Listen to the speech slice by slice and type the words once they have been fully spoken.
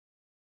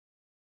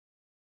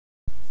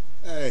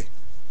Hey,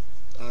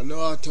 I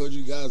know I told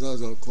you guys I was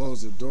gonna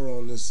close the door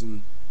on this,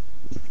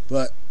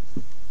 but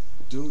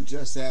dude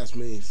just asked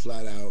me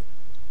flat out,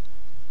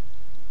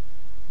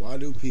 why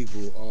do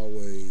people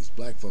always,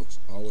 black folks,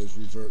 always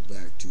revert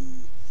back to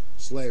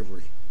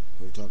slavery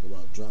when we talk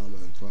about drama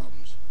and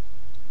problems?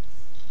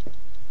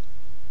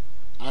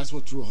 I just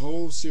went through a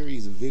whole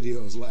series of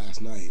videos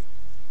last night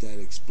that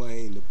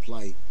explain the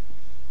plight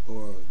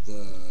or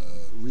the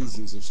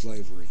reasons of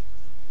slavery.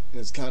 And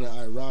it's kind of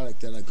ironic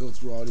that I go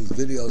through all these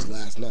videos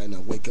last night and I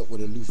wake up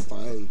with a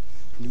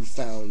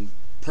newfound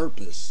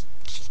purpose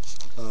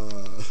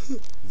uh,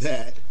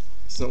 that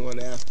someone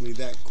asked me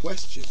that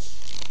question.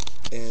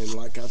 And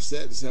like I've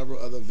said in several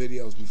other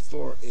videos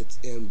before, it's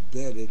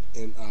embedded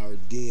in our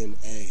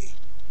DNA.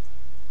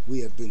 We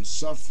have been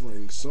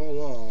suffering so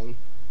long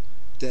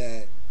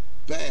that,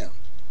 bam,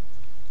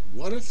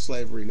 what if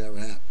slavery never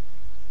happened?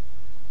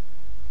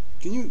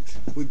 Can you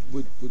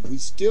would we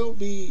still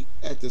be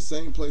at the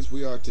same place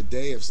we are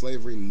today if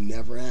slavery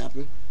never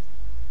happened?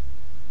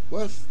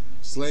 What if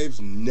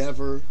slaves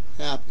never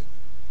happened?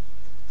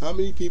 How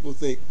many people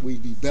think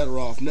we'd be better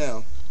off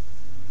now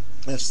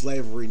if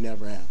slavery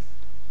never happened?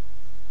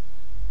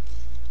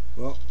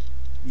 Well,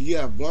 you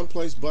have one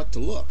place but to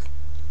look.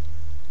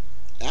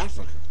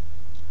 Africa.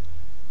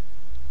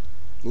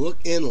 Look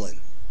inland.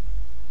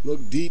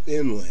 Look deep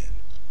inland.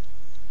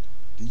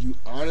 Do you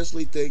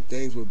honestly think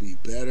things would be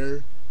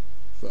better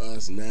for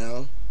us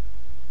now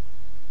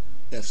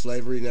if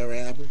slavery never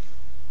happened?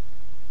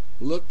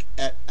 Look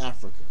at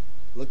Africa.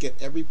 Look at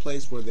every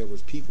place where there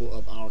was people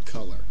of our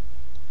color.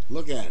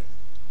 Look at it.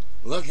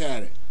 Look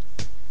at it.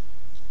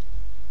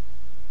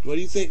 What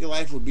do you think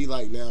life would be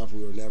like now if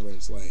we were never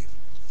enslaved?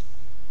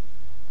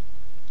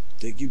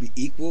 Think you'd be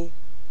equal?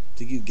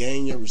 Think you'd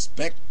gain your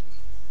respect?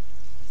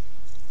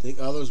 Think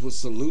others would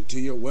salute to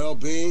your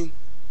well-being?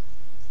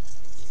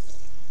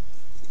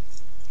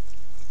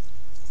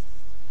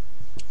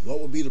 What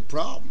would be the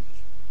problems?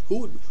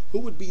 Who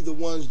would be the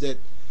ones that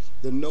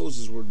the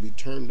noses would be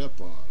turned up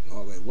on?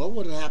 Oh, wait, what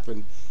would have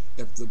happened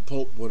if the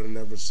Pope would have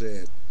never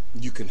said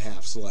you can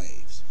have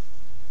slaves?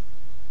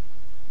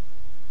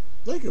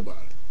 Think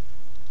about it.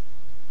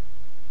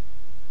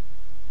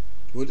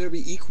 Would there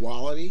be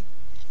equality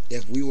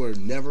if we were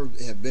never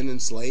have been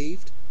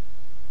enslaved?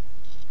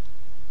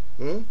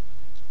 Huh?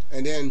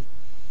 And then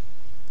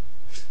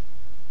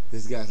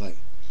this guy's like,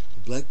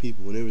 black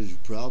people, whenever there's a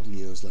problem,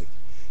 it's like,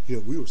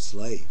 we were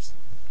slaves.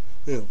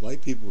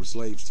 White people were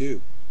slaves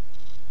too.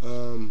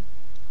 I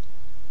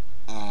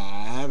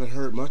haven't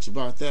heard much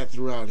about that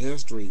throughout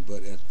history,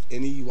 but if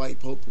any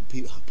white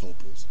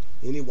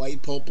any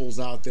white poples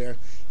out there,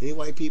 any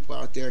white people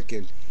out there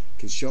can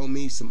show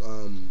me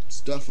some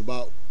stuff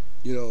about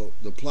the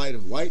plight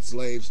of white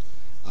slaves,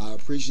 I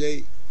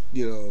appreciate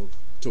to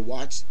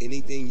watch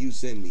anything you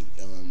send me.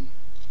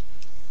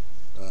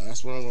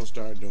 That's what I'm gonna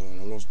start doing.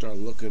 I'm gonna start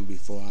looking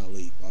before I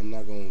leap. I'm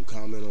not gonna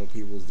comment on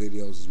people's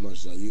videos as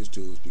much as I used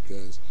to, is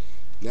because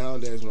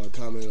nowadays when I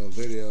comment on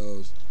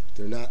videos,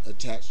 they're not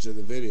attached to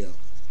the video.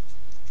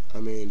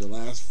 I mean, the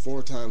last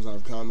 4 times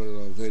I've commented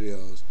on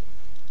videos,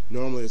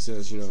 normally it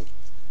says, your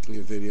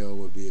video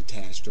would be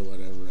attached or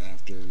whatever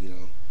after,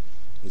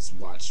 it's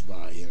watched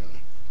by,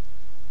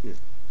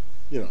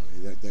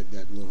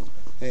 that little,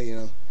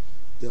 hey,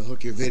 they'll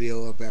hook your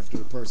video up after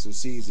the person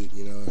sees it,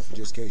 if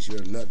just in case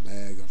you're a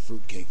nutbag or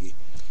fruitcakey,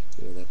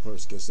 that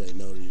person can say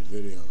no to your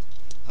video.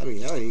 I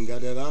mean, I don't even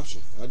got that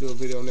option. I do a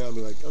video now and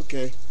be like,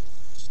 okay,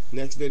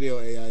 next video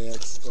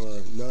AIX,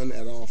 or none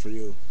at all for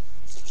you.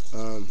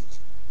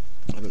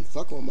 I've been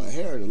fucking with my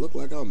hair and it look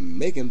like I'm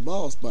making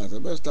bald spots. I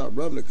better stop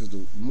rubbing it, because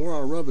the more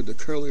I rub it, the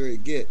curlier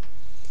it get.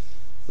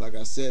 Like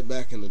I said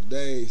back in the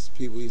days,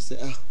 people used to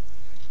say, oh,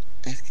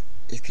 it's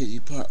because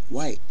you part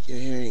white. Your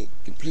hair ain't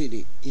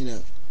completely,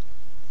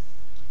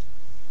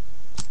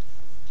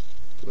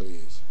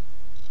 Please.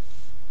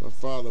 My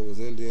father was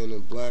Indian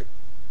and black,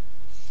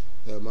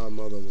 and my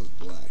mother was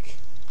black.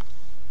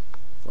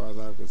 As far as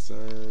I'm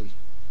concerned,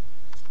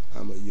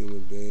 I'm a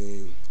human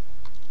being.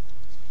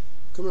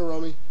 Come here,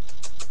 Romy.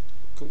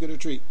 Come get a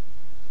treat.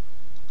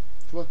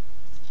 Come on.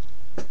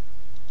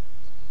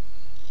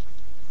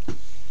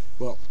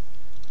 Well,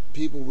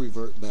 people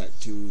revert back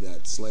to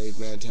that slave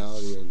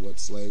mentality or what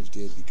slaves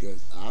did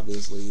because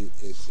obviously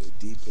it's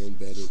deep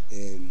embedded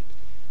in,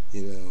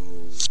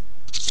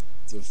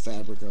 the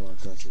fabric of our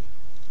country.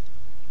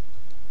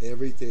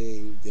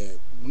 Everything that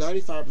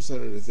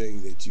 95% of the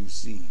things that you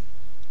see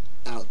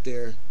out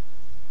there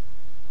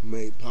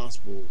made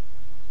possible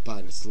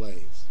by the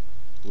slaves.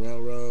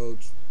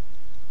 Railroads,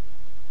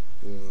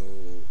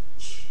 the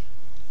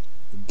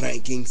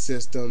banking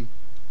system,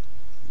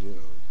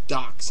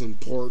 docks and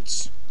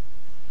ports.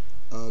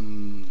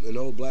 An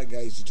old black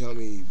guy used to tell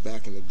me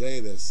back in the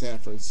day that San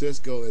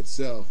Francisco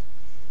itself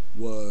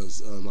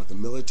was like a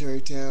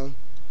military town,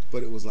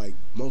 but it was like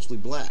mostly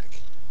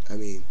black. I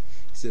mean,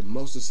 he said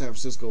most of San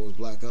Francisco was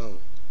black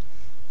owned.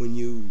 When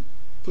you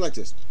put it like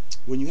this,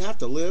 when you have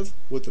to live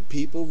with the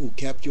people who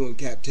kept you in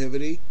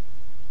captivity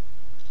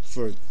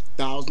for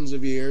thousands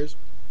of years,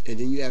 And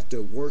then you have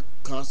to work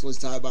constantly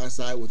side by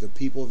side with the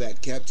people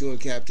that kept you in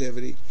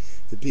captivity,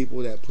 the people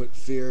that put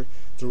fear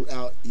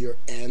throughout your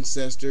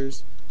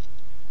ancestors.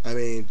 I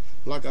mean,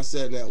 like I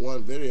said in that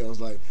one video, it's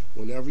like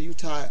whenever you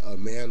tie a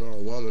man or a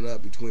woman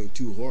up between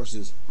two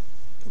horses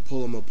and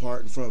pull them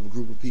apart in front of a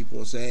group of people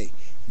and say, hey,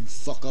 you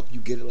fuck up, you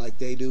get it like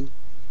they do.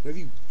 Whenever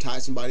you tie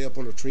somebody up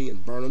on a tree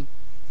and burn them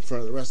in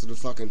front of the rest of the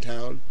fucking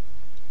town,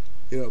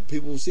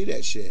 people will see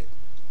that shit.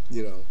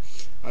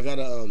 I got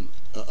a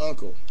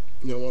uncle,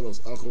 one of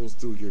those uncles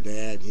through your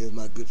dad. He's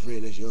my good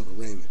friend, that's your Uncle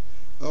Raymond.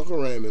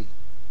 Uncle Raymond,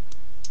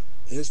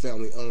 his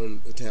family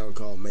owned a town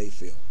called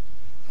Mayfield.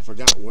 I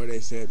forgot where they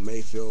said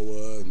Mayfield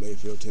was,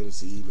 Mayfield,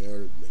 Tennessee,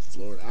 Merritt,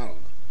 Florida, I don't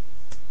know.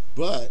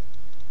 But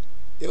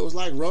it was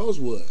like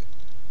Rosewood.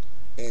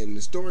 And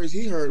the stories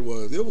he heard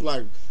was, it was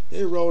like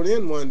they rode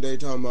in one day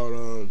talking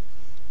about,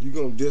 you're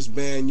going to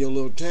disband your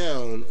little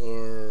town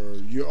or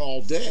you're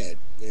all dead.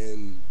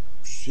 And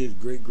his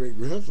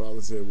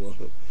great-great-grandfather said, well,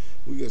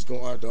 we just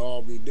going to have to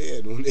all be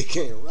dead when they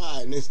can't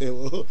ride. And they said,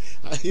 well,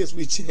 I guess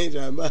we change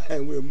our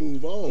mind, we'll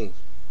move on.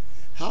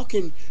 How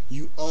can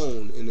you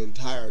own an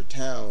entire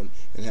town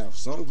and have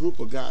some group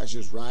of guys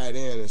just ride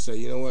in and say,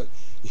 you know what,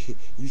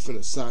 you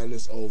finna sign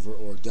this over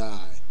or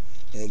die?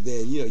 And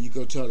then, you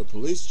go tell the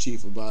police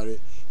chief about it.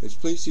 And the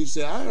police chief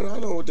said, I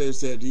know what they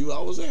said to you. I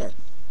was there.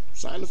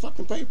 Sign the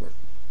fucking paper.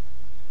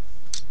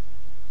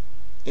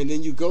 And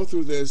then you go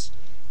through this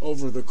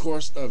over the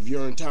course of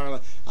your entire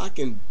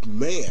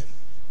life.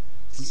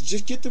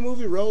 Just get the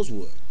movie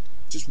Rosewood.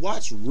 Just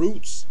watch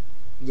Roots,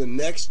 The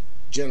Next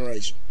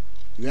Generation.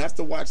 You have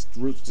to watch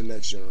Roots, The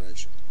Next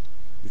Generation.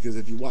 Because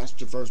if you watch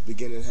the first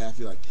beginning half,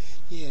 you're like,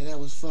 yeah, that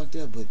was fucked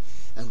up, but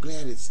I'm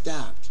glad it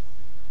stopped.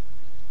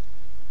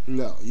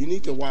 No, you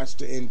need to watch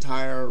the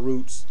entire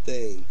Roots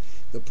thing.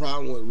 The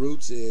problem with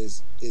Roots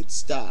is it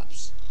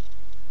stops.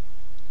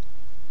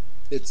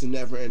 It's a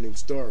never-ending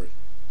story.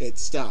 It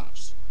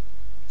stops.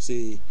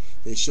 See,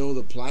 they show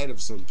the plight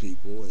of some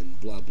people and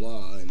blah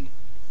blah and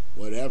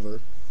whatever,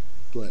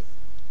 but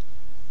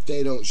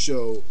they don't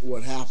show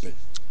what happened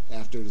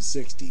after the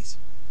 60s.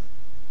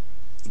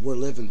 We're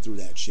living through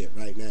that shit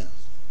right now.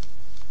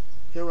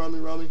 Here,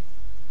 Rummy.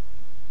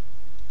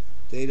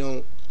 They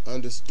don't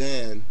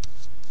understand,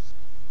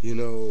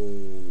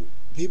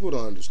 people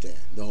don't understand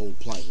the whole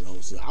plight of the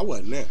whole city. I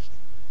wasn't there,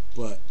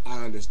 but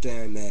I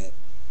understand that.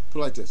 Put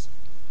it like this.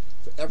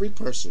 For every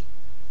person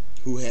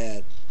who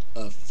had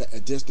a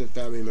distant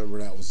family member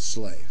that was a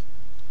slave,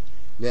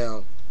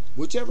 now,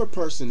 whichever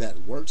person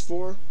that works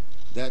for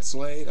that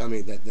slave,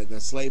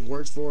 that slave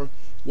works for,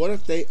 what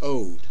if they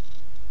owed,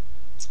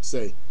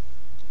 say,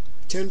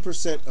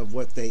 10% of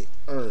what they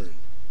earned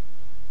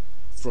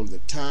from the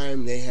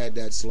time they had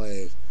that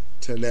slave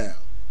to now,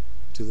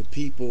 to the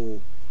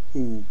people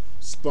who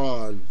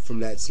spawned from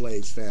that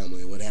slave's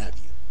family, what have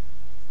you?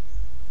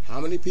 How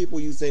many people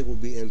you think will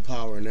be in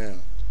power now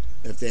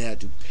if they had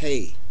to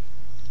pay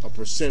a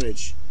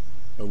percentage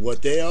of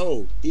what they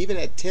owed, even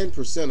at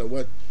 10% of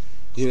what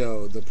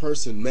the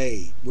person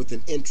made, with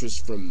an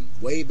interest from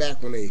way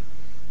back when they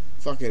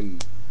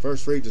fucking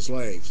first freed the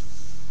slaves?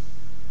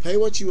 Pay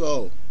what you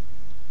owe.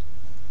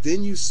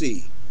 Then you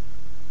see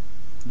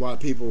why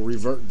people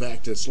revert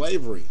back to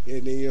slavery.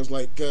 And it's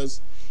like,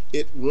 because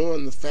it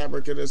ruined the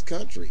fabric of this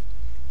country.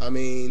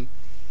 When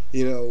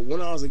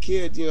I was a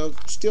kid,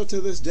 still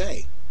to this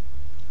day,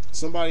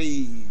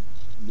 somebody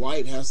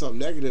white has something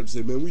negative to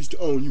say, man, we used to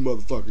own you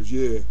motherfuckers,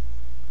 yeah.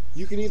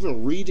 You can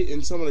even read it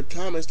in some of the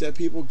comments that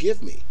people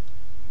give me.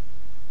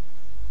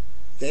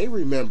 They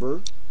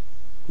remember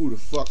who the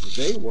fuck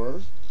they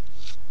were.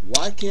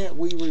 Why can't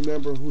we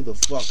remember who the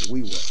fuck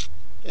we were?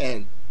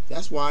 And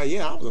that's why,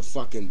 yeah, I was a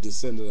fucking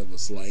descendant of a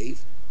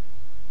slave.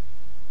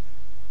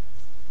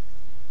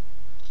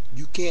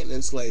 You can't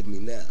enslave me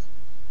now.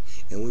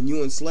 And when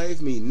you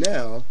enslave me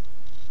now,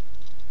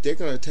 they're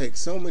going to take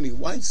so many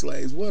white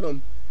slaves with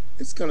them,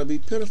 it's going to be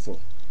pitiful.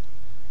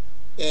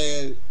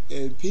 And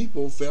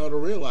people fail to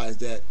realize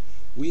that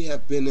we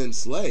have been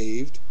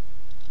enslaved.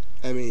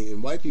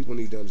 And white people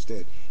need to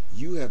understand,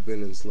 you have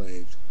been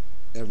enslaved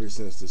ever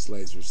since the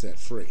slaves were set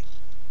free.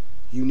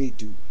 You need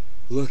to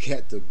look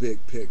at the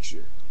big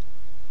picture.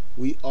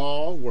 We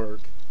all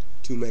work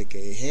to make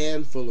a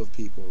handful of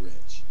people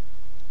rich.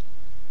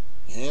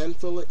 A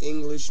handful of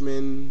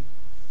Englishmen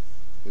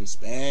and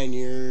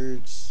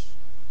Spaniards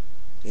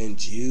and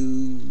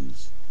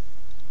Jews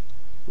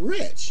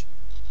rich.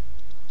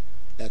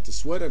 At the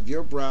sweat of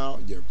your brow,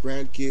 your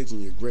grandkids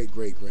and your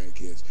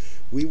great-great-grandkids.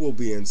 We will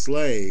be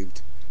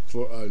enslaved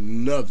for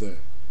another,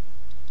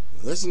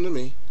 listen to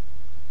me,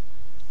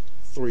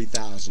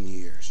 3,000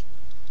 years.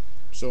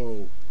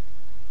 So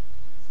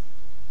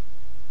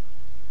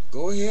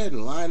go ahead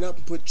and line up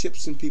and put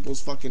chips in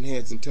people's fucking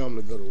heads and tell them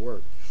to go to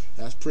work.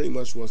 That's pretty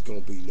much what's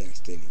going to be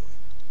next anyway.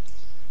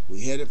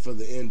 We headed for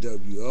the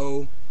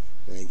NWO.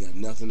 That ain't got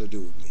nothing to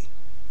do with me.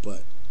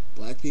 But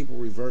black people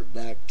revert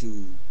back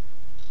to,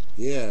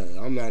 yeah,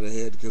 I'm not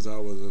ahead because I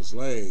was a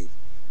slave.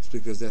 It's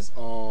because that's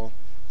all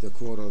the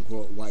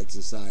quote-unquote white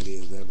society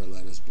has ever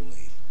let us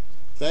believe.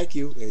 Thank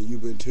you, and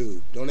you've been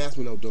too. Don't ask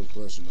me no dumb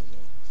question no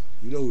more.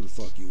 You know who the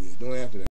fuck you is. Don't answer that.